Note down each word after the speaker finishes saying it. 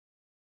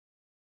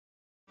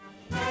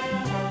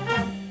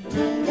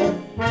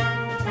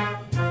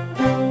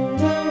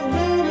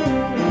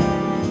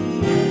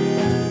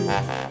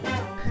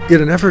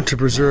In an effort to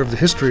preserve the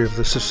history of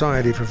the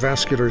Society for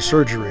Vascular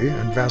Surgery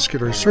and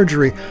vascular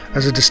surgery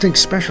as a distinct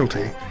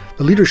specialty,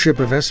 the leadership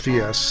of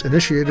SVS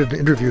initiated an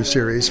interview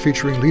series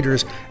featuring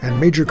leaders and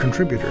major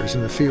contributors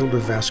in the field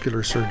of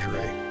vascular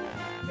surgery.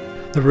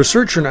 The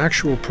research and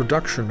actual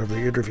production of the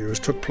interviews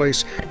took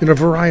place in a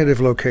variety of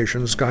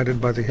locations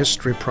guided by the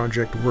History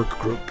Project Work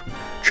Group,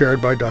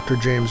 chaired by Dr.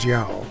 James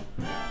Yao,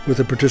 with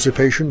the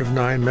participation of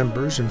 9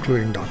 members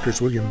including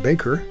Drs. William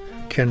Baker,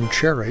 Ken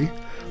Cherry,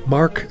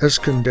 Mark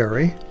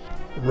Eskandari,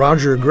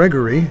 Roger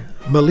Gregory,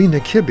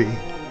 Melina Kibbe,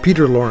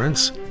 Peter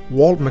Lawrence,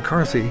 Walt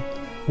McCarthy,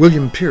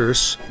 William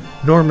Pierce,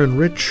 Norman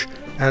Rich,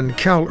 and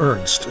Cal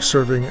Ernst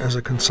serving as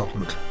a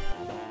consultant.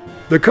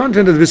 The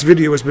content of this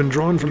video has been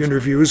drawn from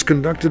interviews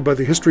conducted by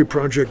the History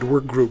Project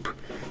Work Group,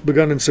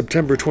 begun in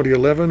September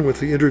 2011 with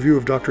the interview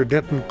of Dr.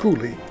 Denton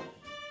Cooley.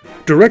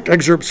 Direct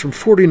excerpts from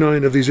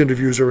 49 of these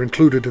interviews are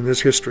included in this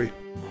history.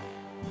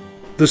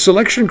 The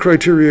selection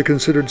criteria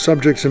considered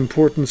subjects'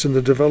 importance in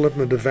the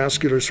development of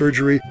vascular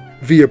surgery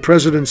via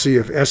presidency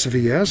of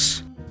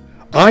SVS,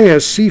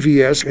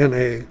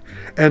 ISCVS-NA,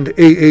 and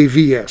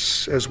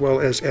AAVS, as well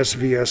as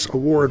SVS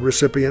award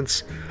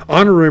recipients,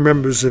 honorary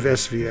members of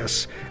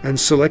SVS, and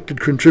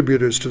selected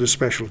contributors to the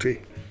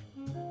specialty.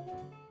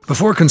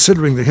 Before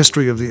considering the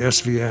history of the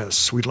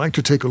SVS, we'd like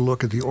to take a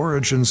look at the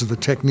origins of the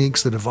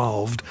techniques that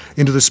evolved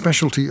into the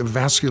specialty of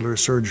vascular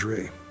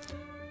surgery.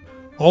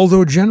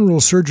 Although general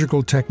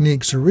surgical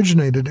techniques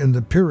originated in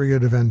the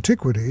period of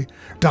antiquity,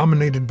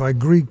 dominated by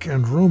Greek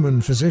and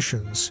Roman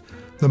physicians,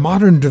 the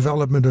modern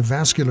development of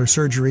vascular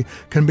surgery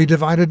can be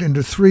divided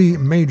into 3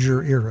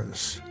 major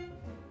eras.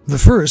 The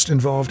first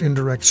involved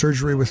indirect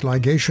surgery with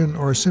ligation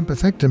or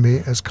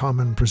sympathectomy as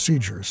common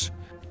procedures.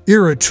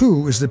 Era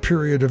 2 is the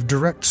period of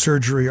direct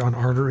surgery on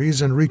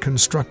arteries and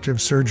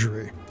reconstructive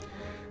surgery.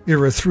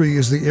 Era 3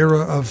 is the era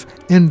of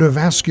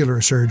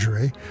endovascular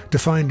surgery,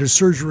 defined as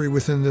surgery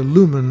within the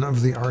lumen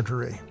of the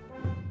artery.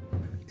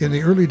 In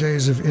the early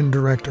days of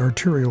indirect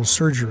arterial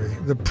surgery,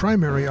 the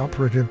primary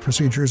operative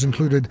procedures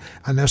included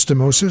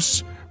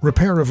anastomosis,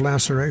 repair of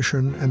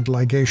laceration, and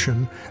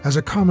ligation as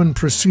a common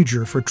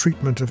procedure for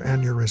treatment of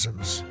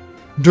aneurysms.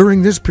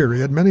 During this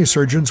period, many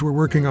surgeons were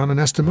working on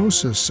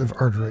anastomosis of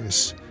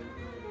arteries.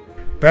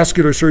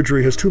 Vascular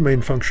surgery has 2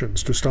 main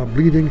functions: to stop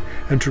bleeding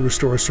and to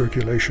restore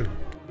circulation.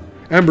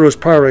 Ambroise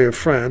Paré of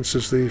France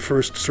is the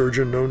first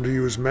surgeon known to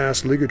use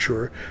mass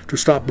ligature to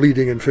stop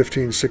bleeding in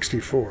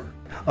 1564.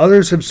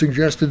 Others have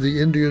suggested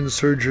the Indian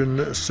surgeon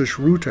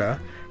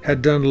Sushruta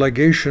had done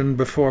ligation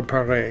before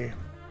Paré.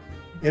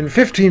 In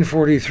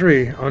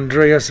 1543,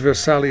 Andreus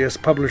Vesalius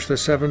published the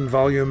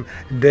 7-volume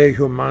De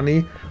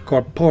Humani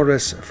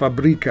Corporis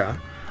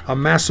Fabrica, a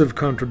massive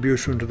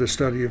contribution to the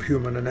study of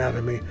human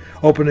anatomy,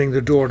 opening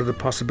the door to the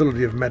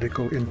possibility of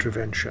medical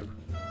intervention.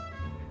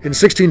 In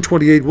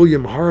 1628,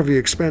 William Harvey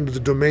expanded the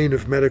domain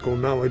of medical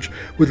knowledge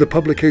with the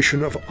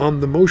publication of On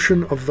the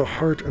Motion of the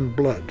Heart and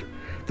Blood,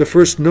 the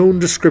first known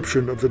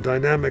description of the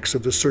dynamics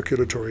of the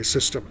circulatory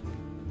system.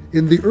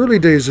 In the early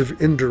days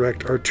of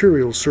indirect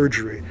arterial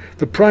surgery,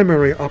 the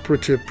primary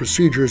operative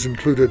procedures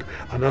included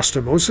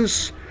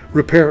anastomosis,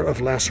 repair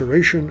of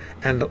laceration,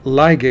 and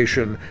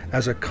ligation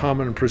as a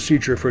common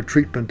procedure for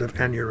treatment of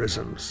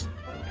aneurysms.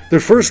 The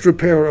first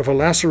repair of a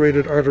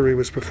lacerated artery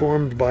was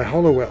performed by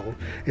Hollowell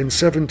in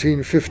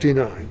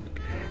 1759.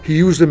 He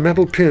used a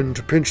metal pin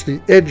to pinch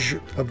the edge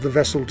of the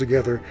vessel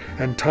together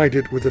and tied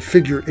it with a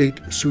figure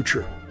 8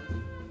 suture.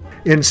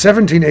 In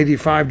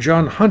 1785,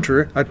 John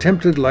Hunter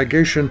attempted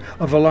ligation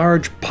of a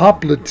large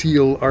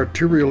popliteal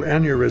arterial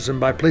aneurysm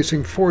by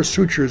placing 4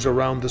 sutures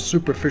around the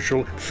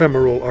superficial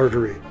femoral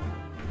artery.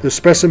 The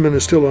specimen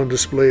is still on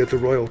display at the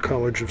Royal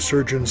College of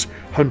Surgeons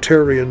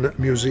Hunterian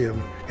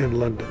Museum in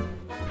London.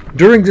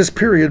 During this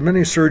period,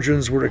 many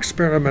surgeons were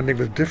experimenting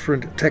with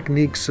different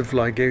techniques of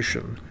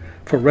ligation.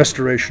 For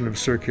restoration of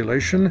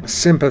circulation,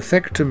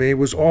 sympathectomy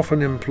was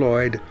often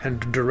employed,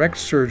 and direct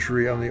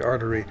surgery on the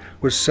artery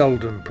was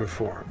seldom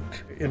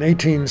performed. In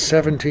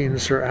 1817,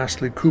 Sir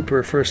Astley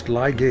Cooper first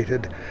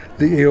ligated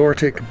the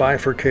aortic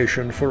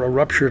bifurcation for a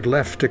ruptured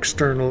left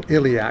external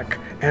iliac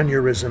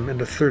aneurysm in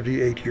a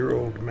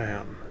 38-year-old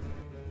man.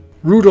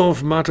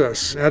 Rudolf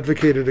Matas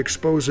advocated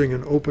exposing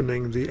and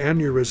opening the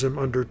aneurysm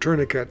under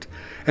tourniquet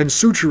and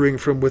suturing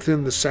from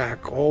within the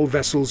sac all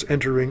vessels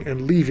entering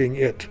and leaving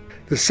it.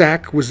 The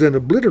sac was then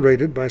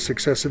obliterated by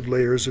successive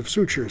layers of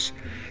sutures.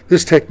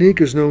 This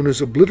technique is known as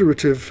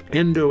obliterative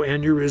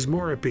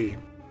endoaneurysmorrhapy.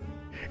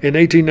 In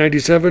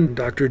 1897,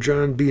 Dr.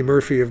 John B.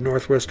 Murphy of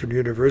Northwestern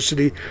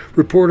University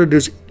reported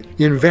his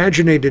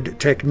invaginated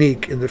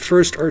technique in the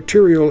first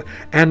arterial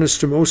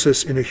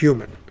anastomosis in a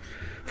human.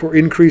 For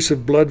increase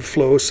of blood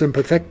flow,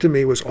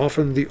 sympathectomy was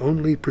often the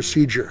only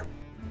procedure.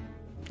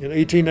 In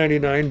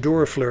 1899,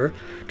 Dorfler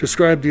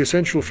described the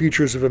essential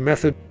features of a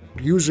method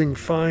using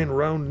fine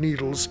round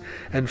needles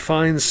and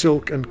fine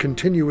silk and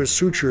continuous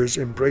sutures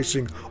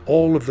embracing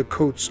all of the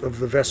coats of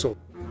the vessel,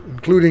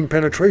 including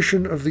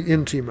penetration of the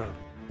intima.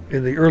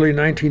 In the early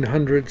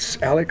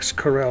 1900s, Alex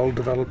Carrel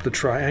developed the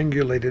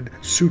triangulated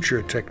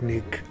suture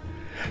technique.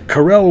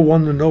 Carrel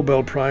won the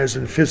Nobel Prize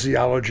in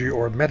Physiology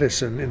or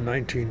Medicine in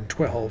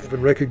 1912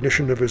 in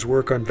recognition of his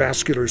work on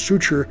vascular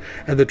suture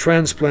and the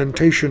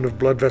transplantation of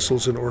blood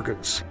vessels and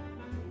organs.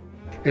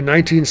 In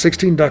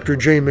 1916, Dr.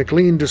 J.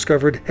 McLean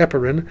discovered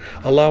heparin,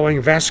 allowing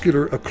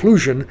vascular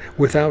occlusion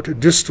without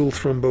distal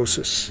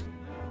thrombosis.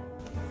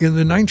 In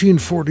the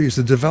 1940s,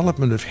 the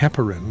development of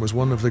heparin was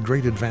one of the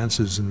great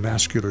advances in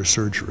vascular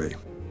surgery.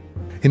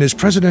 In his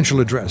presidential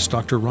address,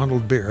 Dr.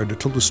 Ronald Baird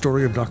told the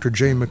story of Dr.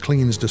 J.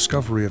 McLean's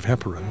discovery of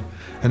heparin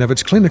and of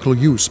its clinical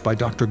use by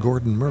Dr.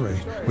 Gordon Murray,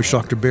 which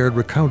Dr. Baird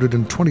recounted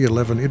in a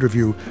 2011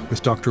 interview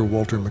with Dr.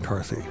 Walter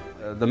McCarthy.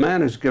 The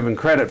man who's given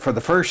credit for the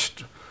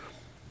first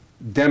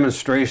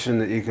demonstration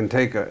that you can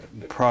take a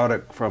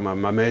product from a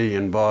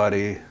mammalian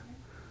body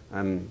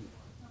and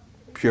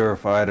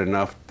purify it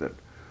enough that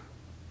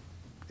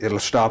it'll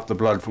stop the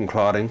blood from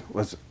clotting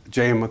was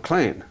J.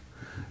 McLean.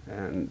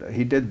 And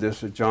he did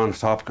this at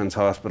Johns Hopkins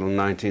Hospital in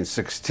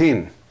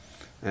 1916,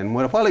 and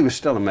while he was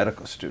still a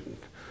medical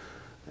student.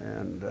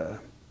 And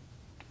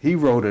he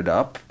wrote it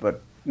up,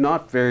 but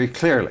not very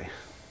clearly.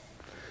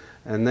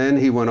 And then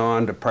he went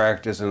on to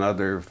practice in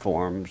other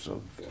forms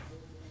of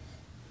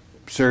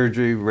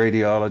surgery,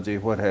 radiology,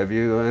 what have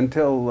you,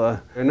 until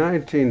in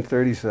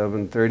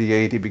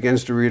 1937-38 he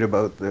begins to read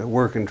about the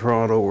work in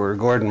Toronto where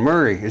Gordon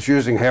Murray is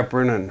using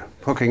heparin and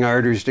hooking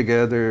arteries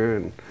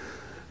together,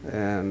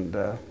 and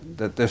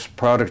that this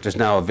product is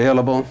now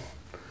available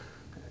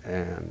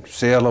and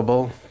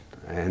saleable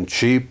and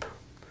cheap.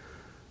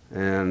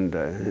 And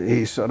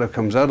he sort of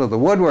comes out of the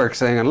woodwork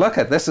saying, and look,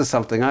 this is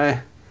something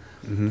I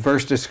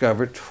first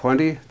discovered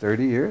 20,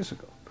 30 years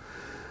ago.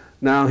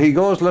 Now he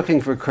goes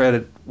looking for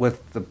credit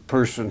with the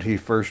person he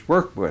first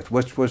worked with,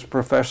 which was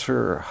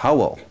Professor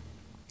Howell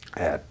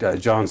at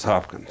Johns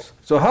Hopkins.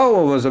 So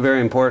Howell was a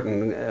very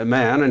important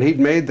man, and he'd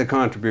made the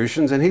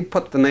contributions, and he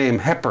put the name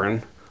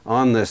heparin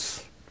on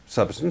this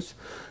substance.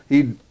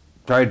 He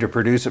tried to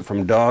produce it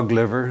from dog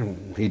liver,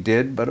 and he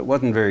did, but it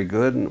wasn't very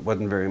good, and it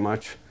wasn't very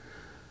much.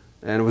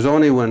 And it was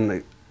only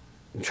when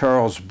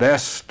Charles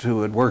Best,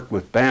 who had worked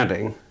with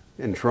Banting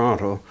in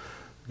Toronto,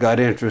 got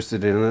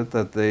interested in it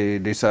that they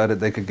decided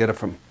they could get it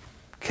from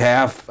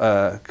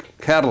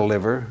cattle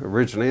liver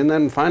originally, and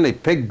then finally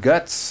pig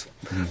guts.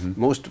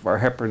 Most of our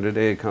heparin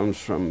today comes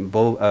from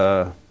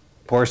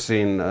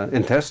porcine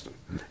intestine.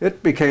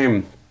 It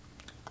became,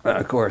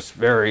 of course,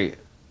 very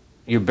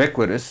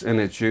ubiquitous in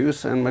its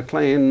use, and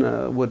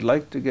McLean would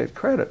like to get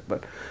credit,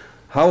 but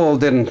Howell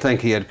didn't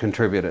think he had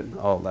contributed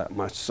all that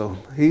much, so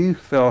he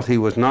felt he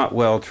was not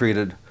well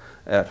treated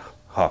at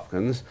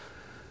Hopkins,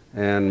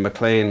 and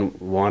McLean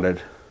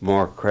wanted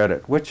more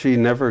credit, which he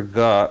never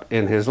got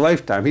in his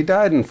lifetime. He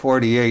died in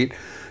 '48,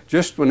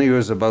 just when he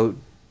was about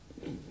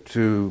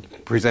to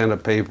present a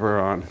paper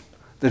on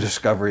the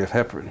discovery of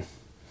heparin.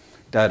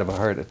 Died of a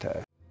heart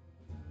attack.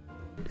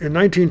 In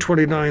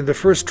 1929, the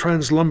first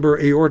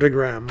translumbar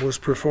aortogram was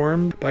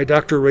performed by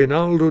Dr.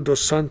 Reynaldo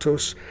dos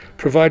Santos,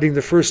 providing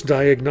the first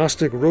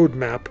diagnostic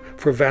roadmap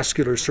for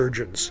vascular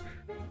surgeons.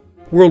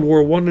 World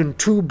War I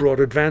and II brought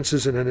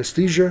advances in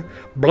anesthesia,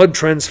 blood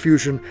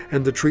transfusion,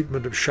 and the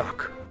treatment of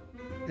shock.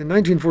 In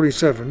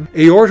 1947,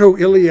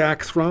 aortoiliac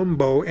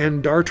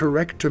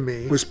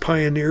thromboendarterectomy was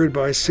pioneered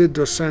by Cid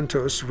dos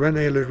Santos,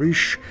 René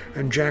Leriche,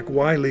 and Jack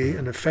Wiley,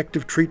 an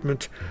effective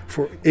treatment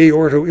for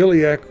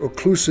aortoiliac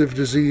occlusive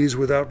disease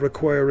without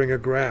requiring a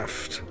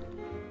graft.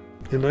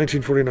 In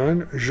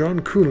 1949, Jean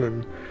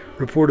Coulon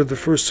reported the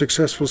first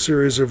successful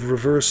series of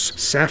reverse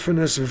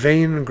saphenous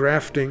vein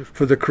grafting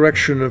for the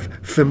correction of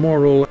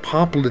femoral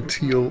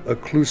popliteal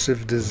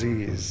occlusive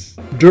disease.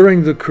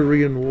 During the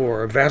Korean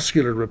War,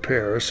 vascular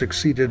repair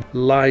succeeded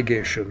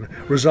ligation,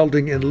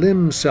 resulting in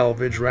limb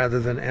salvage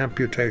rather than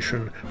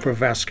amputation for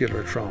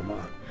vascular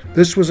trauma.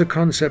 This was a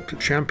concept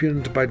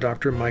championed by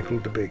Dr. Michael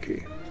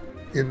DeBakey.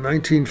 In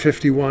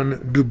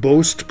 1951,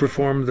 Dubost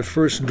performed the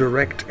first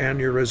direct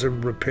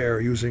aneurysm repair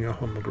using a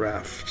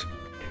homograft.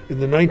 In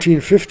the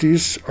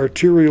 1950s,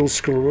 arterial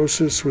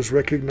sclerosis was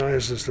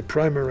recognized as the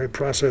primary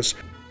process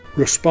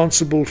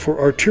responsible for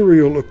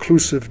arterial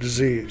occlusive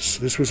disease.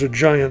 This was a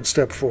giant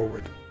step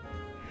forward.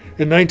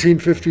 In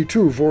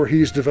 1952,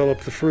 Voorhees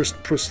developed the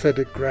first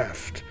prosthetic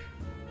graft.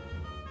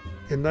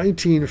 In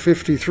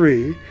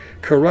 1953,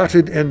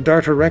 carotid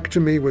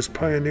endarterectomy was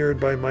pioneered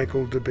by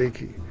Michael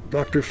DeBakey.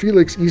 Dr.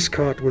 Felix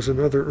Eastcott was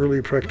another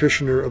early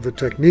practitioner of the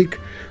technique,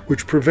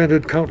 which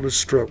prevented countless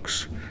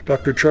strokes.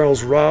 Dr.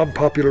 Charles Robb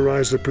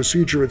popularized the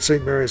procedure at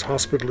St. Mary's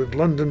Hospital in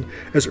London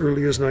as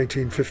early as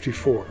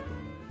 1954.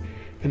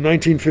 In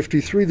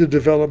 1953, the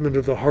development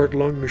of the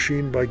heart-lung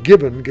machine by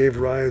Gibbon gave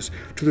rise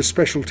to the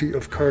specialty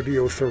of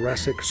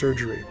cardiothoracic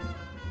surgery.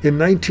 In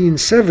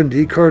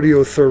 1970,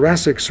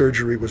 cardiothoracic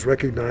surgery was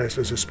recognized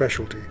as a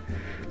specialty.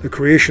 The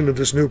creation of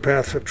this new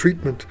path of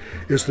treatment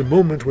is the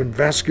moment when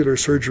vascular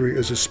surgery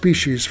as a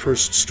species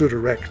first stood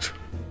erect.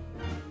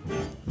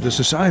 The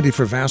Society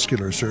for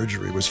Vascular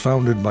Surgery was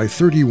founded by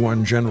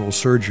 31 general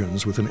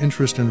surgeons with an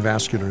interest in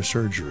vascular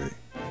surgery.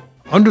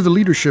 Under the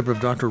leadership of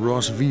Dr.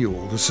 Ross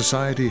Veal, the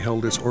Society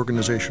held its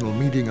organizational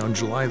meeting on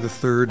July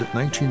 3,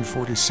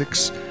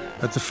 1946,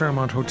 at the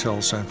Fairmont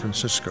Hotel, San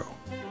Francisco.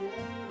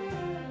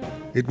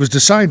 It was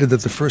decided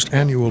that the first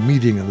annual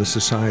meeting of the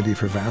Society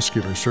for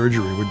Vascular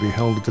Surgery would be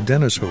held at the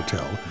Dennis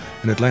Hotel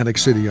in Atlantic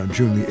City on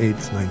June the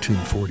 8th,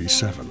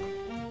 1947.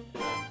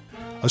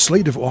 A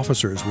slate of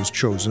officers was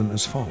chosen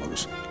as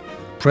follows: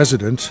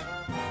 President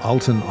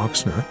Alton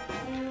Oxner,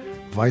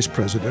 Vice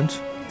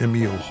President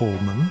Emil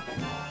Holman,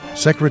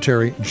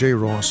 Secretary J.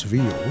 Ross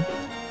Veal,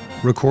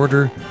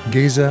 Recorder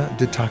Geza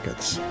de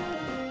Tackets.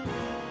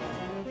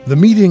 The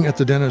meeting at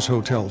the Dennis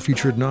Hotel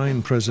featured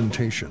 9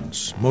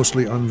 presentations,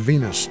 mostly on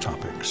venous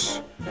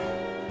topics.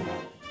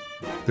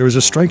 There is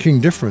a striking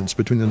difference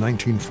between the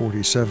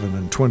 1947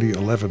 and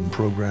 2011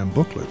 program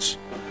booklets.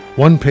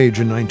 One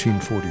page in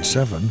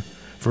 1947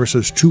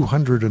 versus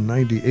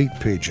 298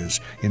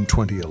 pages in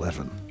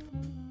 2011.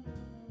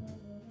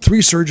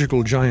 3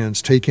 surgical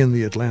giants take in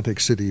the Atlantic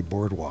City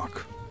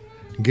boardwalk: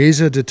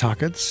 Geza de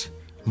Tackets,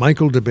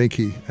 Michael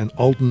DeBakey, and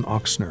Alton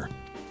Oxner.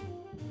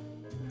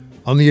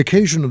 On the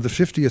occasion of the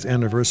 50th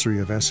anniversary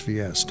of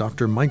SVS,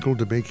 Dr. Michael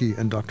DeBakey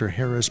and Dr.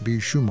 Harris B.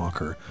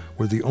 Schumacher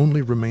were the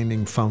only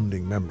remaining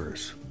founding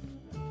members.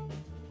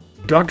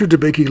 Dr.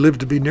 DeBakey lived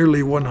to be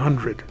nearly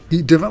 100.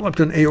 He developed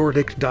an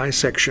aortic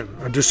dissection,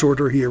 a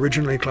disorder he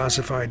originally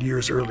classified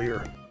years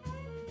earlier.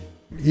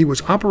 He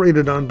was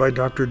operated on by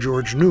Dr.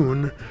 George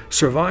Noon,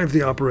 survived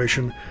the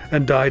operation,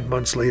 and died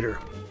months later.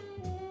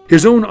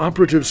 His own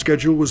operative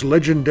schedule was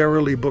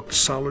legendarily booked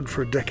solid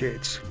for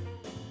decades.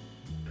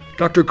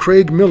 Dr.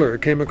 Craig Miller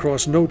came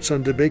across notes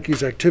on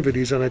DeBakey's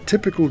activities on a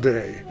typical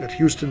day at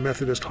Houston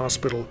Methodist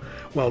Hospital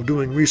while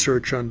doing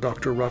research on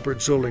Dr. Robert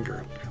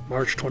Zollinger,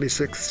 March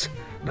 26,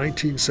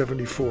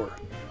 1974.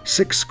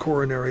 6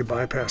 coronary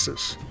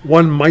bypasses,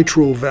 1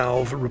 mitral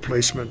valve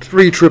replacement,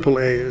 3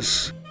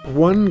 AAAs,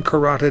 1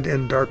 carotid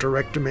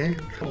endarterectomy,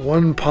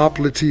 1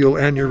 popliteal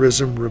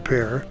aneurysm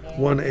repair,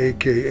 1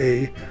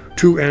 AKA,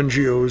 2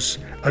 angios,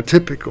 a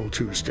typical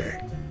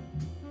Tuesday.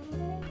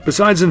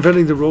 Besides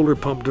inventing the roller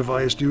pump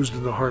device used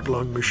in the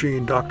heart-lung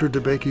machine, Dr.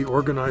 DeBakey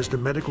organized a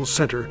medical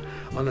center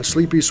on a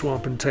sleepy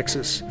swamp in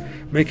Texas,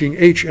 making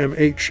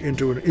HMH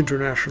into an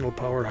international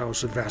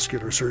powerhouse of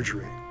vascular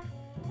surgery.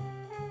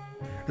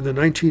 In the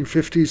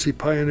 1950s, he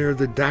pioneered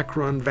the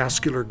Dacron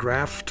vascular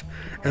graft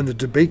and the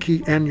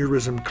DeBakey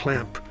aneurysm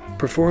clamp,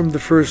 performed the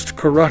first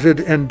carotid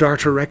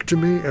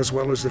endarterectomy as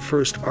well as the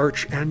first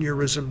arch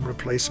aneurysm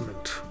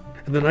replacement.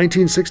 In the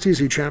 1960s,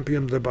 he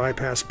championed the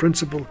bypass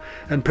principle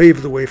and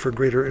paved the way for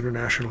greater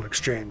international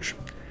exchange.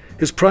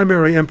 His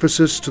primary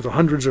emphasis to the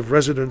hundreds of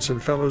residents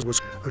and fellows was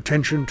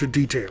attention to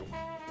detail.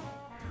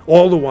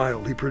 All the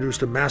while, he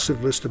produced a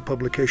massive list of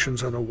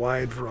publications on a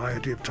wide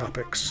variety of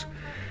topics.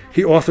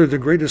 He authored the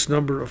greatest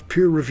number of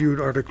peer-reviewed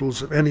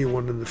articles of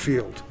anyone in the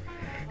field.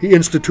 He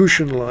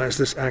institutionalized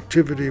this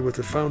activity with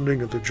the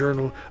founding of the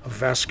Journal of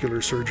Vascular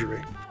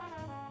Surgery.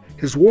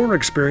 His war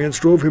experience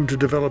drove him to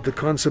develop the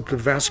concept of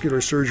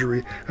vascular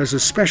surgery as a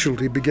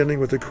specialty, beginning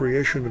with the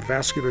creation of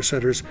vascular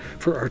centers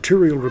for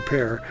arterial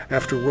repair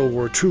after World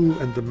War II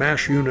and the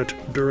MASH unit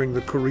during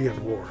the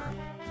Korean War.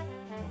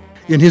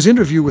 In his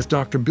interview with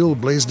Dr. Bill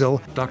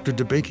Blaisdell, Dr.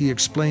 DeBakey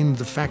explained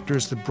the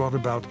factors that brought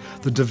about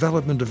the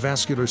development of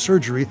vascular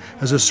surgery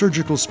as a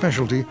surgical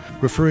specialty,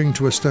 referring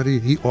to a study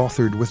he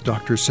authored with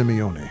Dr.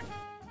 Simeone.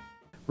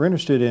 We're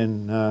interested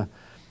in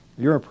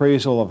your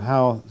appraisal of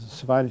how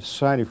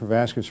Society for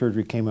Vascular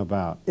Surgery came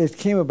about. It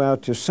came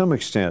about to some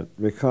extent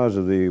because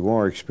of the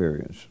war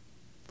experience.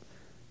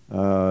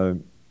 As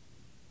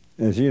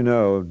you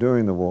know,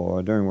 during the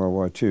war, during World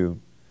War II,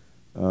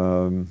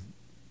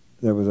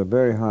 there was a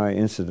very high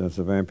incidence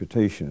of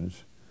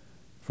amputations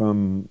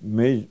from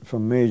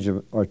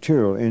major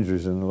arterial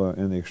injuries in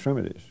the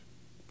extremities,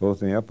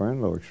 both in the upper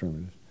and lower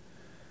extremities.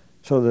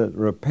 So that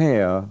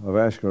repair,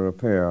 vascular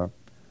repair,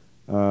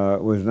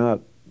 was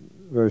not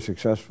very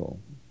successful.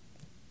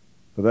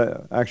 But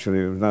that actually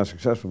it was not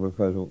successful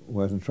because it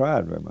wasn't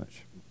tried very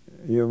much.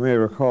 You may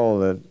recall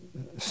that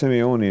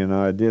Simeone and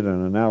I did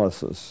an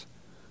analysis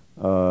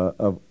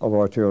of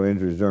arterial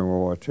injuries during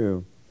World War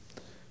II,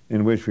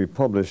 in which we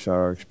published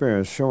our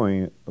experience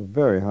showing a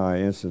very high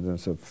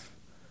incidence of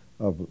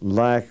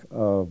lack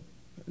of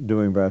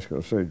doing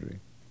vascular surgery.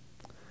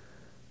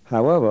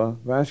 However,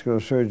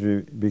 vascular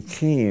surgery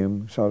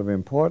became sort of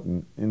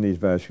important in these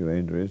vascular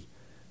injuries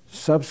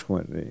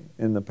subsequently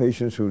in the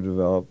patients who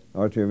developed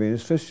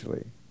arteriovenous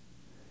fistulae.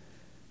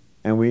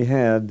 And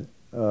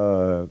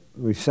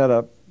we set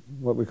up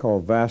what we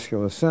call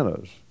vascular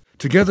centers.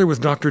 Together with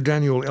Dr.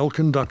 Daniel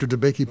Elkin, Dr.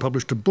 DeBakey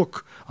published a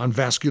book on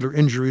vascular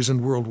injuries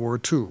in World War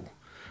II.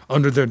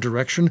 Under their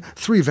direction,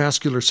 3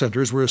 vascular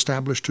centers were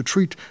established to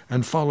treat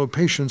and follow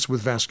patients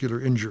with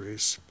vascular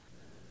injuries.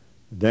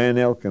 Dan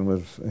Elkin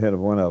was head of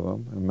one of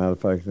them, as a matter of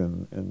fact,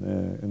 in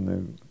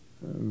the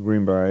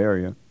Greenbrier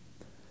area.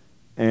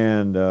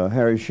 And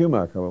Harry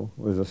Schumacher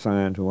was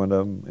assigned to one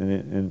of them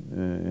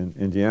in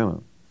Indiana.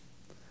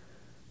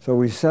 So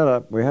we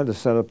had to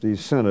set up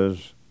these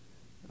centers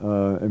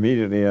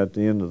immediately at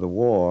the end of the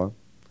war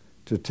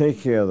to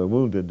take care of the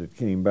wounded that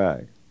came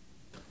back.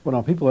 Well,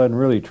 now people hadn't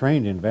really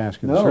trained in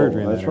vascular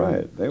surgery. No, that's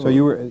right. So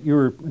you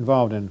were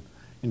involved in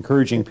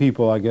encouraging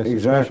people, I guess, to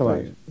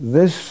specialize. Exactly.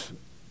 This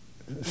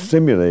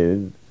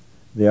stimulated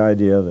the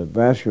idea that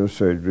vascular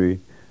surgery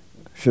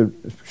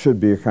should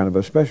be a kind of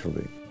a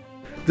specialty.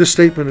 This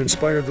statement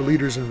inspired the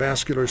leaders in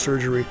vascular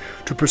surgery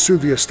to pursue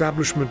the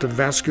establishment of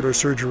vascular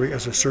surgery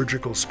as a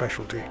surgical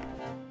specialty.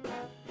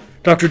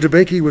 Dr.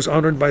 DeBakey was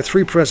honored by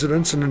 3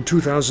 presidents, and in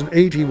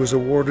 2008 he was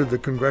awarded the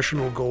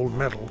Congressional Gold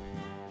Medal,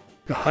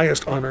 the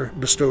highest honor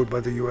bestowed by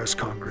the U.S.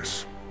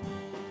 Congress.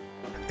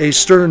 A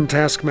stern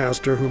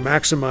taskmaster who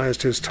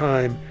maximized his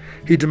time,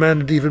 he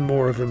demanded even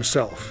more of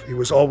himself. He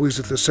was always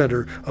at the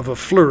center of a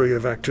flurry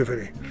of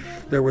activity.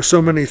 There were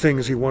so many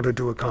things he wanted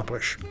to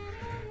accomplish.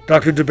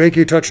 Dr.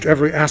 DeBakey touched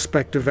every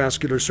aspect of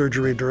vascular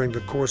surgery during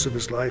the course of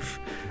his life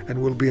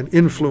and will be an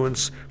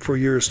influence for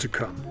years to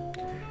come.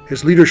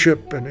 His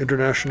leadership and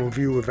international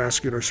view of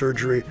vascular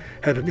surgery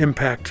had an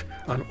impact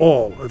on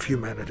all of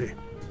humanity.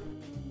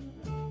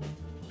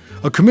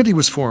 A committee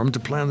was formed to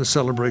plan the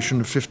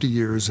celebration of 50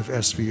 years of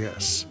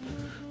SVS.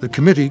 The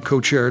committee,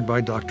 co-chaired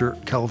by Dr.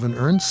 Calvin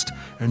Ernst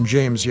and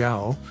James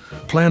Yao,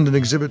 planned an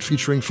exhibit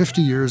featuring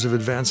 50 years of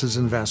advances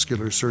in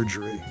vascular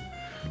surgery.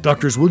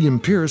 Drs. William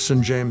Pierce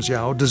and James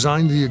Yao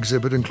designed the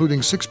exhibit,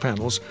 including 6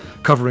 panels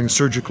covering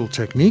surgical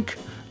technique,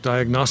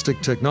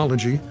 diagnostic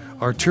technology,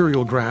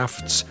 arterial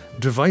grafts,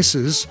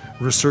 devices,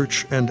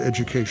 research, and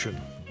education.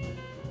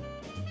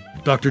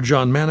 Dr.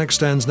 John Manick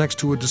stands next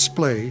to a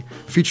display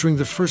featuring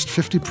the first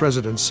 50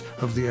 presidents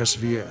of the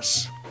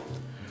SVS.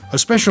 A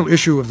special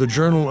issue of the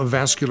Journal of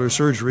Vascular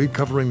Surgery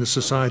covering the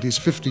Society's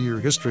 50-year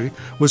history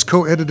was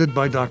co-edited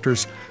by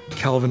Drs.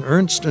 Calvin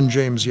Ernst and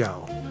James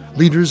Yao.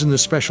 Leaders in the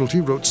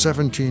specialty wrote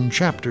 17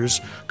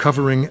 chapters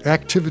covering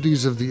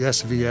activities of the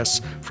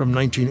SVS from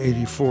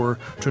 1984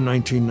 to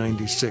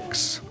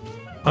 1996.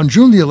 On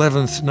June the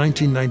 11th,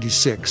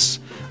 1996,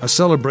 a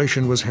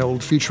celebration was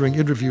held featuring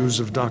interviews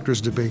of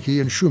Drs. DeBakey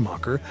and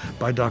Schumacher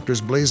by Drs.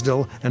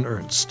 Blaisdell and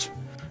Ernst.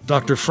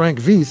 Dr. Frank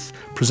Veith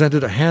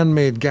presented a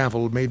handmade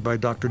gavel made by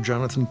Dr.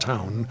 Jonathan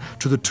Town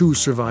to the 2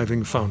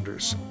 surviving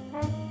founders.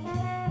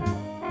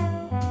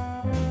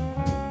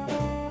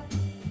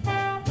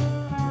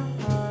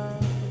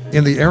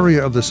 In the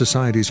area of the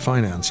Society's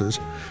finances,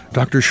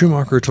 Dr.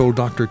 Schumacher told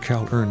Dr.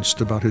 Cal Ernst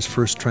about his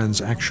first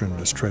transaction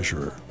as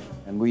treasurer.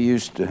 And we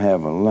used to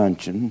have a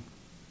luncheon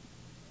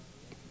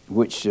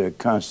which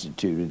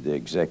constituted the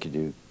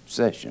executive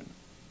session.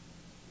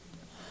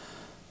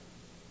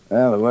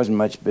 Well, there wasn't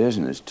much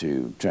business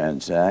to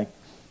transact,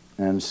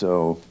 and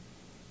so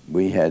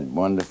we had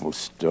wonderful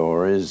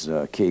stories,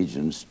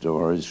 Cajun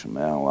stories from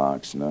Al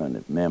Oxner, and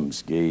if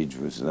Mims Gage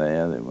was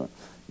there were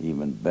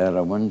even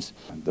better ones.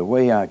 The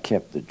way I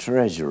kept the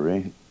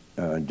treasury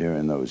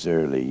during those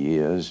early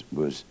years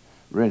was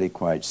really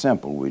quite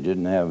simple. We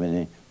didn't have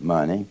any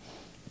money,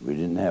 we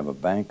didn't have a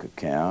bank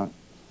account,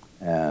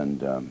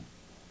 and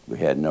we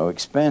had no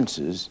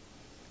expenses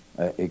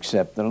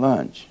except the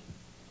lunch.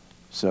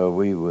 So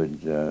we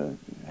would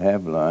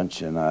have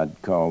lunch, and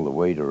I'd call the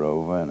waiter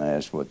over and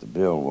ask what the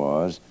bill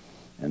was,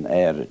 and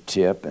add a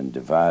tip and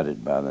divide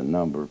it by the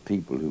number of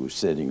people who were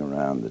sitting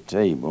around the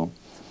table,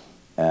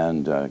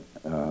 and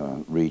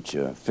reach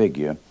a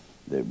figure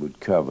that would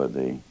cover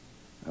the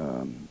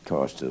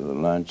cost of the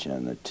lunch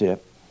and the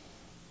tip,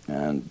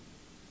 and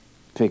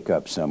pick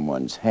up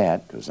someone's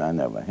hat, because I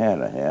never had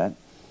a hat,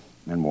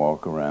 and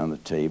walk around the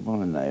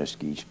table and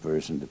ask each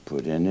person to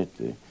put in it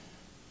the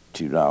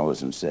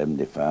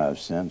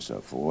 $2.75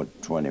 or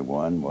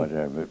 $4.21,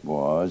 whatever it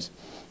was,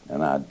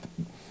 and I'd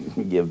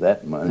give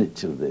that money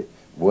to the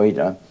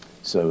waiter.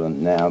 So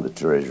now the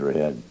treasurer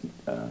had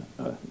a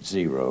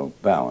zero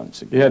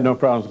balance again. You had no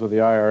problems with the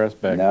IRS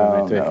back then?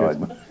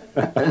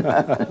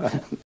 No.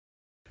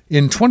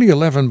 In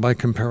 2011, by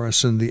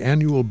comparison, the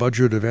annual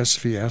budget of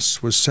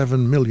SVS was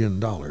 $7 million,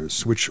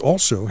 which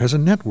also has a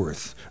net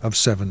worth of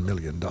 $7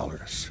 million.